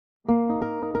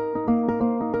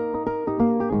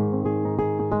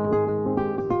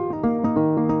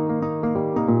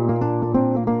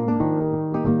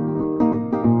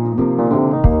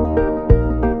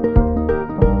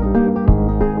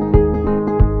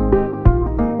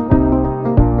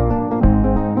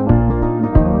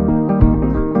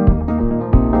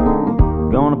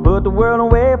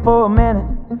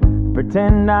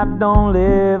pretend I don't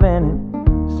live in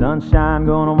it. Sunshine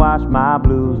gonna wash my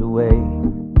blues away.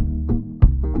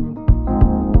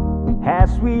 Had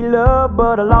sweet love,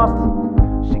 but I lost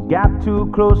it. She got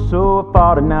too close, so I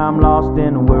fought it. Now I'm lost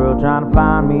in the world, trying to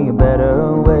find me a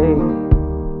better way.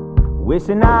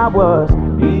 Wishing I was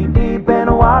deep in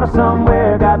the water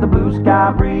somewhere. Got the blue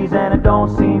sky breeze and it don't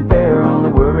seem fair.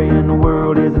 Only worry in the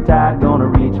world is the tide gonna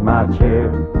reach my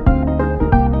chair.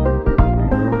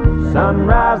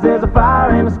 Sunrise, there's a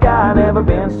fire in the sky. Never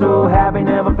been so happy,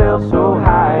 never felt so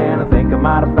high. And I think I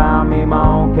might have found me my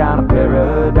own kind of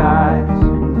paradise.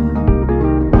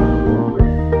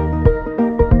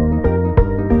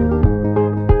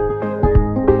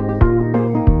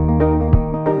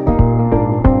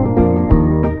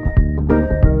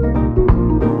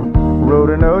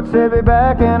 Wrote a note, said be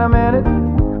back in a minute.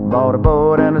 Bought a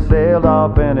boat and I sailed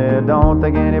off in it. Don't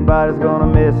think anybody's gonna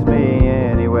miss me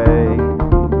anyway.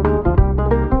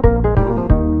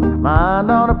 Mind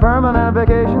on a permanent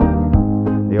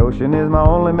vacation. The ocean is my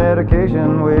only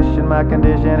medication. Wishing my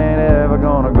condition ain't ever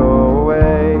gonna go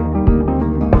away.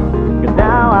 'Cause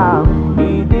now I'm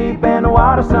deep in the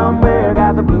water somewhere.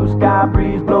 Got the blue sky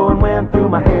breeze blowing wind through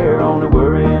my hair. Only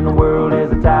worry in the world is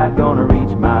the tide gonna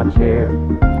reach my chair.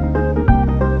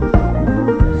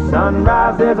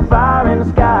 Sunrise, there's a fire in the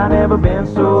sky. Never been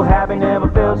so happy, never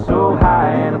felt so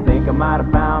high. And I think I might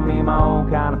have found